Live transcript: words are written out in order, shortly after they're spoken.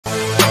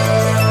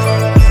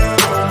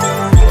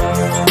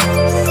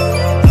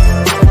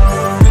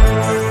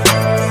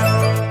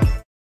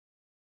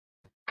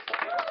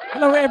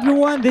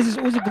everyone, this is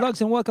Uzi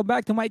Vlogs and welcome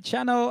back to my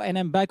channel, and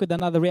I'm back with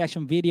another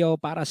reaction video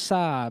para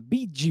sa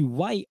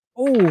Bgyo.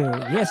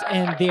 Yes,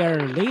 and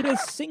their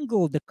latest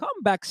single, the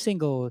comeback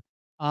single,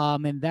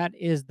 and that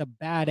is the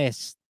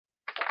Baddest.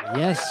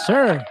 Yes,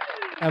 sir,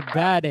 the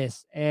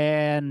Baddest.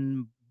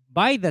 And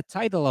by the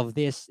title of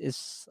this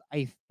is,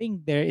 I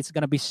think there it's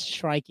gonna be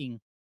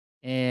striking,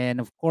 and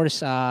of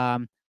course,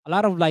 a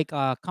lot of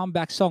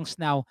comeback songs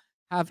now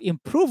have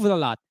improved a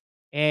lot,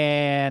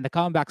 and the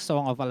comeback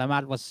song of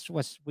Alamat was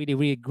really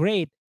really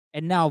great.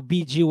 And now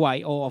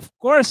BGYO, of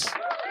course,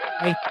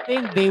 I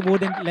think they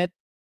wouldn't let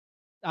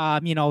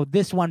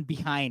this one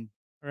behind,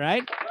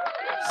 right?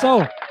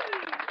 So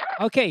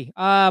okay,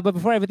 but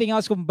before everything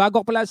else, kung bago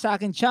ka pala sa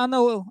akin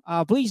channel,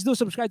 please do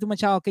subscribe to my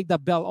channel, click the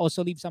bell,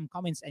 also leave some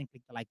comments and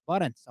click the like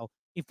button. So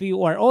if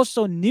you are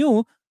also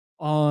new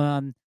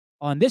on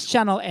this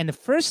channel and the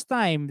first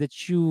time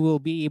that you will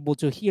be able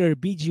to hear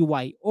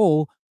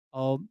BGYO,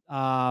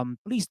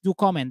 please do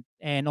comment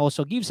and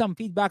also give some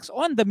feedbacks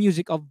on the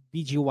music of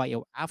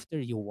BGYO after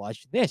you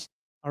watch this.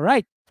 All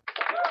right.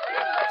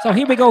 So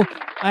here we go.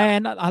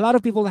 And a lot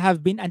of people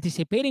have been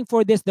anticipating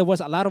for this. There was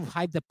a lot of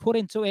hype that put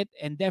into it,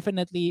 and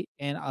definitely,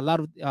 and a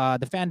lot of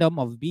the fandom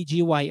of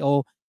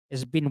BGYO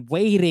has been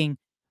waiting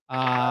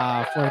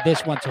for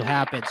this one to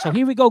happen. So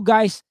here we go,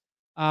 guys.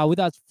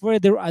 Without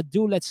further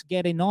ado, let's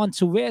get on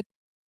to it.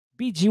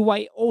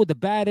 BGYO, the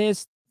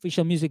Baddest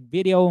official music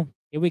video.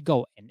 Here we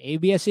go. And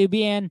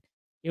ABS-CBN.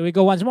 Here we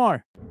go once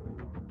more.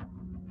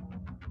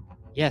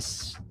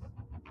 Yes.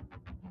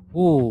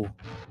 Ooh.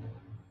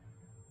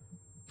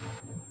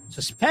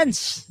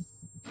 Suspense.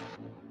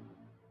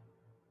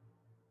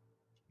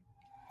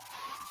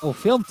 Oh,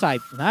 film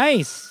type.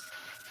 Nice.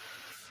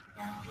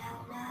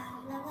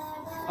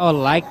 Oh, I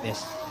like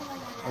this.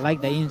 I like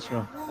the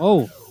intro.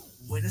 Oh.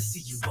 When I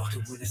see you walk,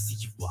 when I see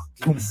you walk,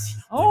 let me see.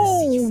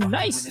 Oh,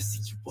 nice. When I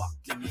see you walk,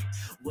 let me.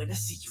 When I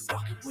see you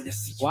walk, when I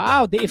see you.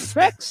 Wow, the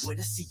effects. When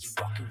I see you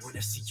walk, when I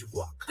see you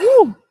walk.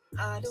 Ooh.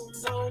 I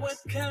don't know what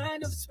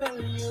kind of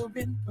spell you've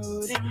been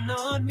putting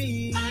on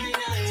me.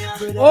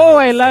 Oh,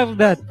 I love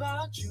that.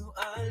 About you,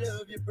 I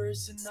love your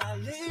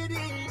personality.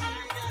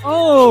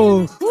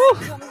 Oh,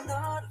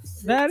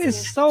 that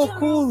is so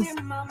cool.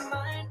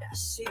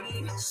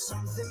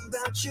 Something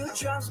about you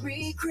drives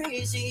me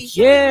crazy.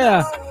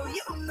 Yeah.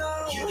 You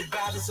know.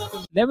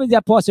 Let me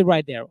just pause it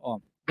right there.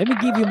 Let me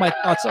give you my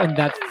thoughts on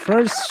that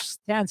first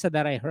stanza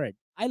that I heard.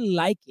 I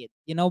like it,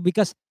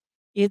 because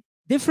it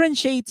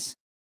differentiates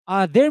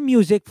their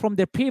music from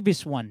their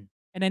previous one.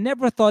 And I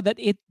never thought that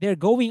they're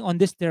going on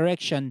this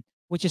direction,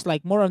 which is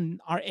like more on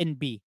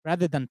R&B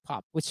rather than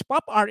pop. Which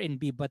pop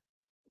R&B, but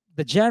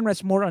the genre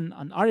is more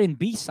on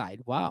R&B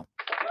side. Wow.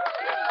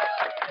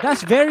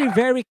 That's very,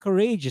 very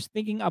courageous.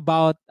 Thinking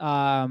about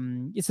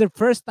it's their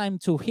first time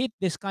to hit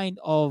this kind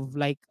of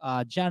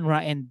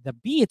genre, and the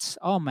beats.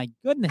 Oh my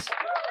goodness,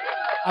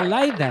 I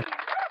like that.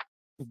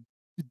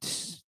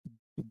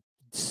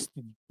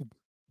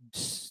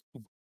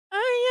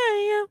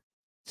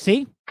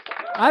 See,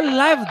 I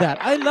love that.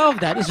 I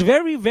love that. It's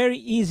very, very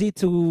easy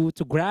to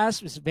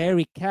grasp. It's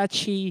very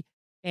catchy,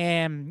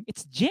 and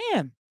it's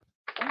jam.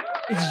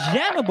 It's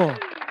jammable.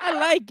 I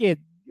like it.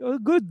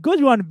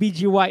 Good one,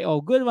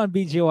 BGYO. Good one,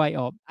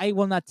 BGYO. I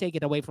will not take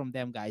it away from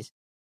them, guys.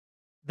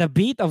 The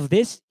beat of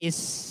this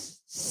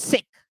is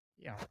sick.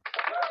 Yeah,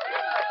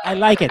 I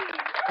like it.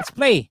 Let's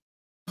play.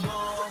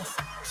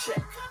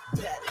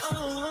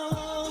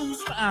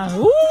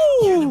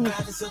 Ooh.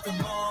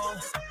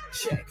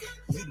 Check,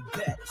 you the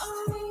baddest.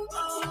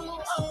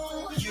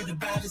 You the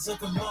baddest of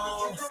them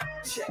all.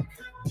 Check,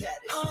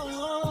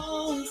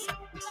 baddest.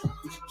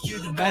 You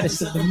the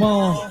Baddest of them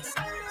all.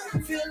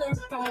 Feel her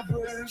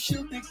power,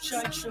 she'll make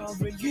charge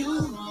over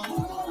you.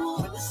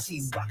 When I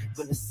see rocket,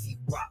 when I see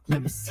rock,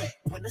 let me see.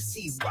 When I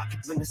see rocket,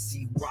 when I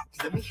see rock,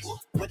 let me.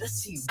 When I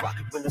see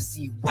rocket, when I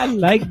see rock. I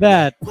like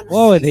that.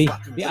 Whoa, they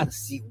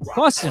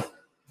awesome.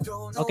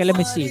 Okay, let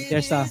me see.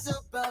 There's a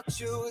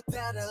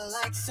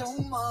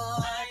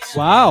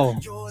wow.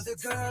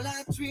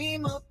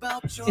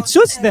 It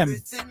suits them.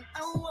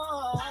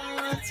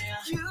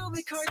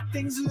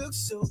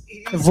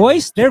 The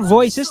voice, their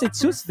voices, it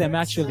suits them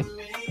actually.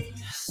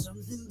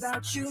 Something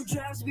about you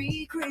drives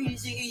me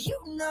crazy. You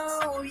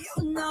know.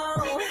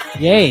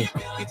 Yay.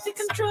 You take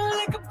control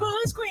like a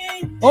buzz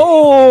queen.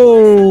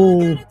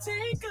 Oh.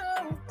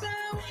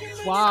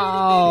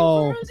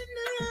 Wow.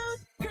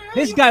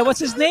 This guy, what's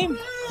his name?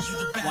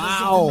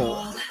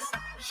 Wow.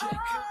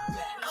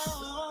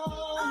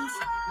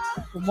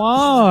 Come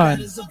on.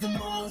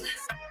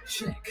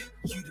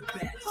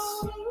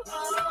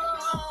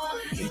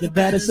 The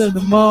baddest of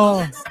them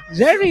all.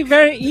 Very,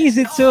 very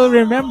easy to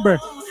remember.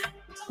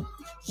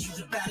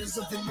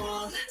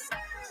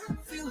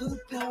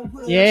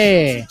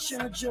 Yeah.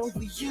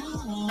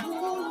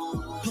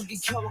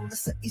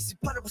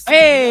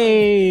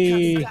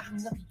 Hey.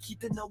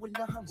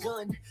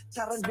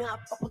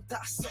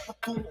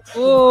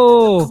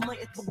 Oh.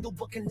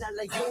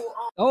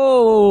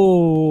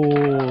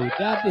 Oh,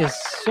 that is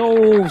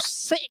so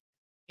sick.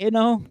 It's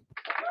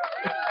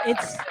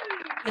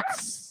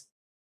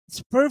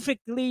it's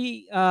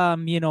perfectly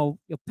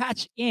you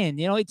patch in.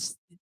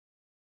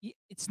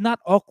 It's not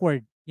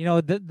awkward.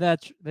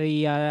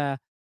 The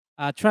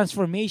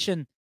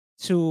transformation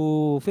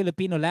to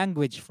Filipino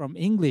language from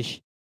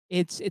English.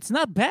 It's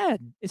not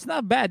bad. It's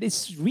not bad.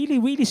 It's really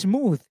really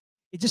smooth.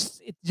 It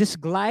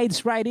just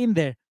glides right in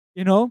there.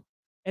 You know,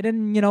 and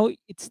then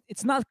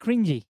it's not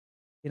cringy.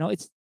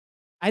 It's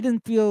I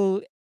didn't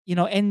feel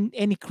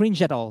any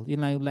cringe at all.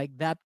 Like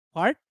that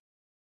part.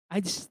 I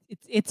just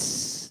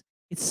it's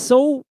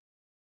so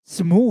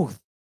smooth.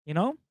 You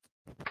know,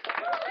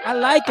 I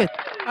like it.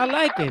 I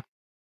like it.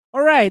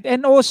 All right,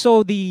 and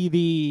also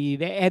the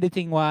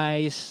editing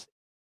wise,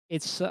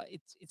 it's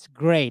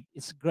great.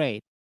 It's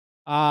great.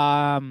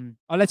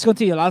 Let's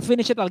continue. I'll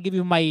finish it. I'll give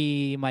you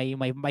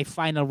my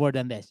final word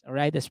on this. All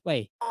right, let's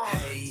play.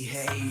 Hey,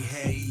 hey,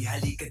 hey,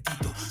 halika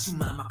dito.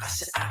 Sumama ka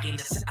sa akin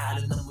at sa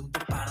alon ng mundo.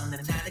 Parang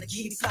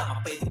nananaginip lamang.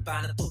 Pwede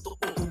ba na totoo?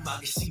 Kung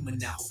magising man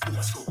ako,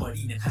 bukas ko pa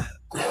rin ang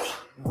hanap ko.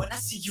 When I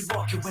see you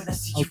walking, when I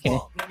see you Okay.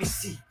 walk, let me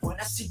see. When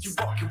I see you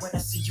walking, when I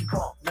see you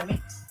walk, let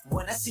me.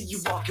 When I see you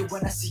walking,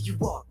 when I see you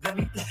walk, let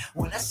me.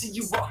 When I see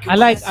you walking, I when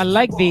like see I you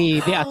like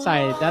walk. the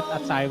attire, that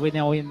attire we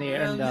know in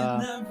there, and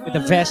with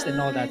the vest and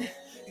all that.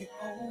 You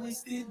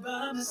always stay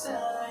by my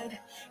side.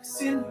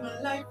 'Cause in my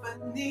life I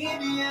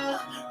need you.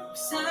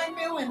 Beside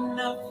me when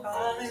I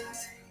fight.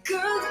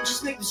 Girl, you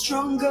just make me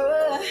stronger.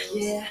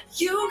 Yeah,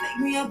 you make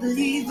me a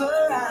believer.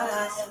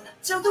 I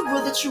tell the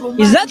world that you are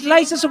Is mine. that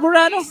Liza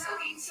Soberano?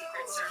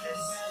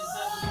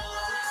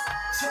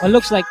 What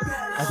looks like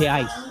the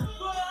eyes.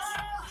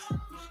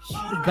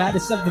 The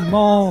baddest of them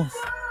all.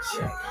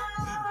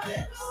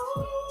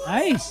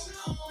 Nice.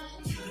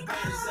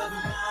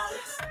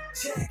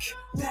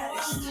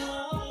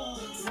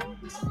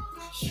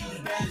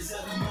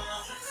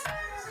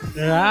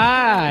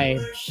 Right.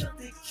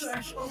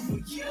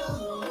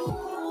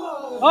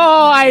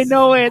 Oh, I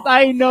know it.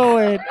 I know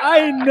it.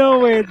 I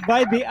know it.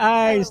 By the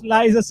eyes,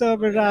 Liza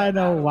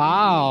Soberano.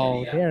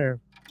 Wow. There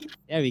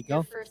we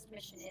Your go. first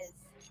mission is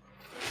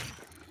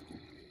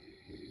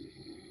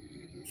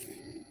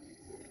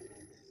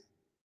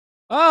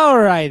All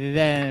right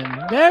then.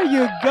 There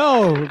you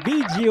go.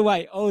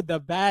 BGYO, the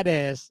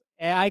baddest.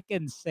 I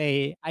can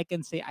say I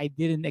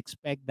didn't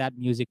expect that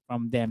music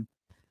from them.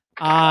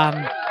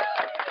 Um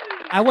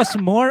I was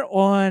more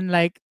on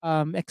like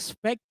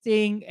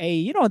expecting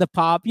the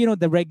pop,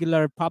 the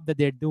regular pop that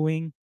they're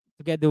doing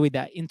together with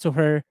that Into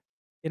Her.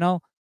 You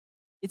know,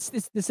 it's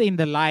the same,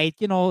 the light,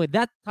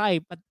 that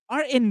type, but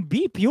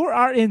R&B, pure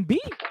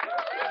R&B.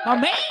 My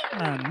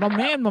man, my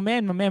man, my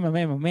man, my man, my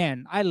man, my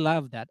man. I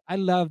love that. I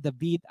love the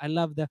beat. I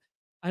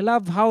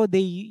love how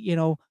they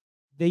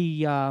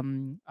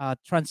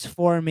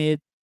transform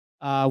it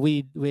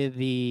with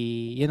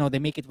the they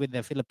make it with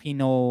the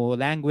Filipino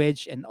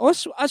language, and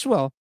also as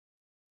well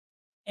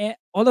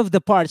all of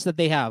the parts that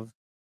they have.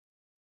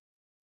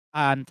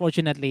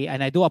 Unfortunately,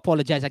 and I do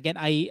apologize again.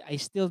 I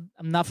still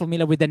am not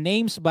familiar with the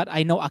names, but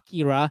I know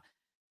Akira,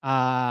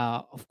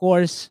 of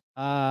course,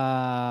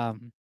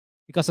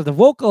 because of the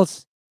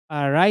vocals,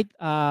 right?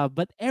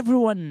 But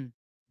everyone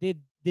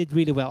did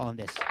really well on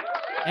this.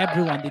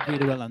 Everyone did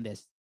really well on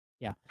this.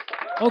 Yeah.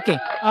 Okay.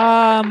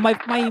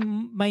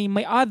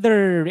 My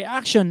other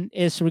reaction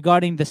is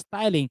regarding the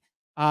styling.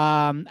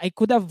 I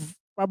could have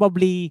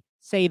probably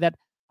say that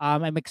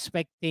I'm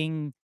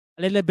expecting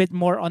a little bit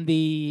more on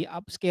the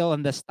upscale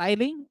on the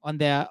styling, on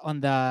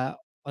the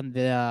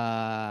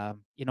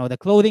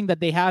clothing that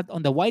they had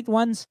on the white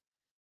ones,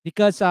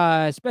 because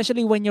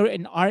especially when you're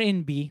in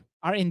R&B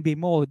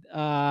mode,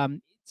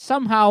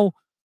 somehow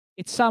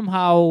it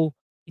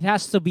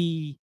has to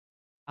be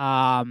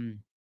um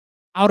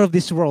out of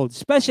this world.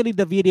 Especially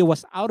the video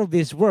was out of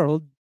this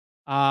world,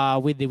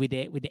 with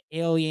the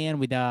alien,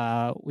 with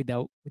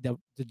the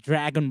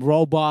dragon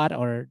robot,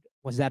 or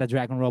was that a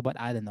dragon robot?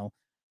 I don't know.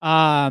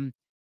 Um,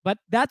 but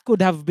that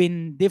could have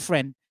been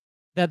different.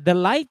 The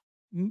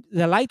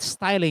light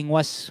styling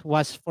was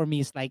for me,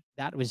 is like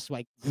that was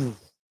like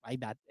like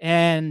that.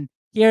 And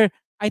here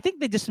I think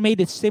they just made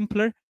it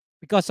simpler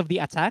because of the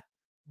attack,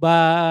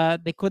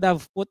 but they could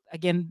have put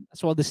again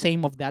as well the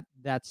same of that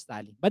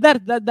styling. But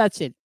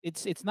that's it.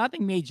 It's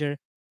nothing major.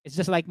 It's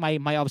just like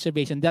my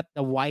observation that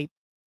the white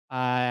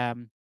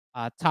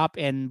top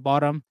and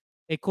bottom,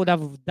 they could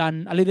have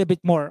done a little bit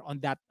more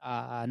on that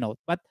note.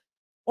 But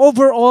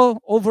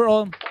overall,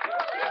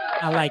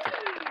 I like it.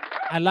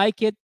 I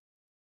like it.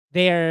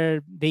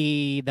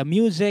 The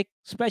music,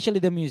 especially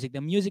the music.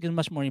 The music is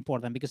much more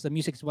important because the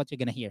music is what you're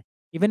gonna hear.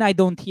 Even I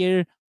don't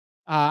see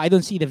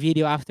the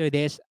video after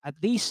this. At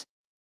least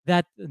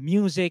that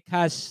music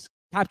has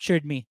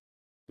captured me.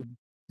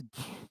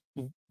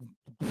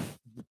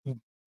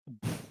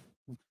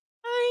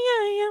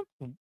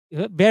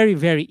 Very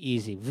very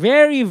easy,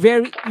 very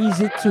very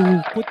easy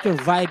to put your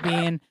vibe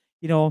in.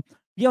 You know,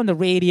 be on the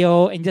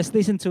radio and just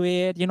listen to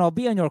it.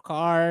 Be on your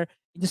car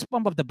and just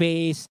pump up the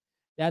bass.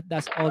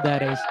 That's all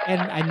that is. And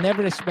I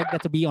never expect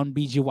that to be on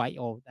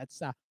BGYO. That's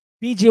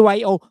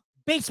BGYO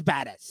Bass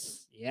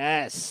Baddest.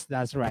 Yes,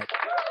 that's right.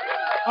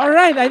 All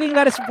right, I think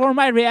that is for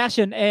my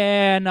reaction.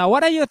 And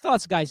what are your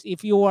thoughts, guys?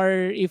 If you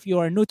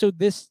are new to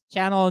this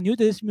channel, new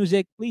to this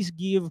music, please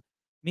give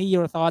me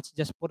your thoughts.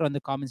 Just put on the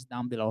comments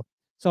down below.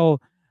 So,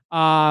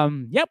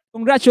 yep,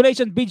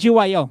 congratulations,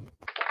 BGYO.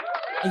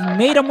 You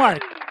made a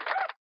mark.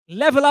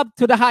 Level up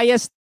to the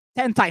highest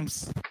 10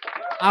 times.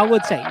 I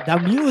would say the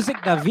music,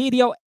 the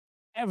video,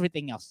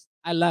 everything else.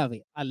 I love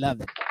it. I love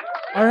it.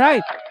 All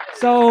right.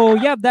 So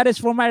yeah, that is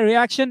for my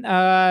reaction.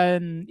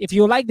 If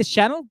you like this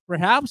channel,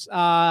 perhaps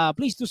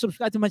please do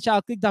subscribe to my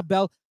channel. Click that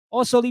bell.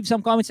 Also leave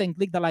some comments and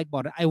click the like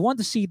button. I want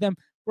to see them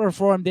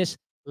perform this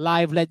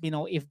live. Let me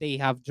know if they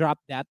have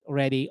dropped that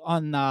already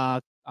on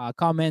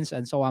comments,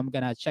 and so I'm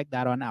gonna check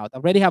that one out. I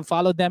already have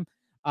followed them,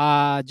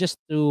 just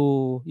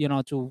to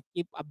to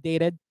keep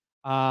updated.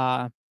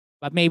 Uh,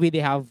 but maybe they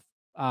have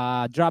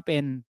drop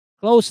in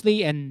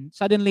closely and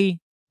suddenly.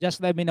 Just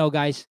let me know,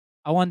 guys.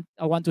 I want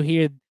to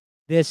hear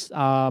this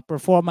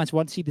performance.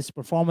 Want to see this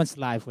performance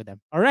live with them.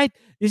 All right,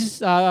 this is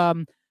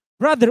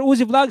brother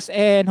Uzi Vlogs,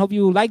 and hope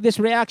you like this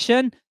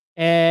reaction.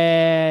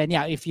 And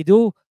yeah, if you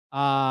do,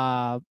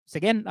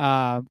 again,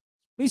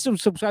 please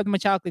subscribe to my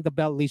channel, click the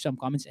bell, leave some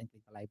comments, and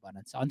click the like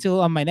button. So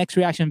until my next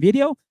reaction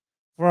video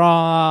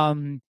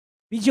from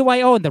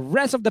BGYO and the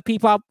rest of the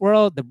P-pop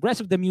world, the rest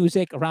of the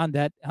music around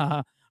that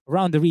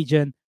around the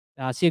region.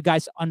 See you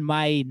guys on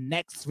my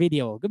next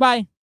video.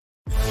 Goodbye.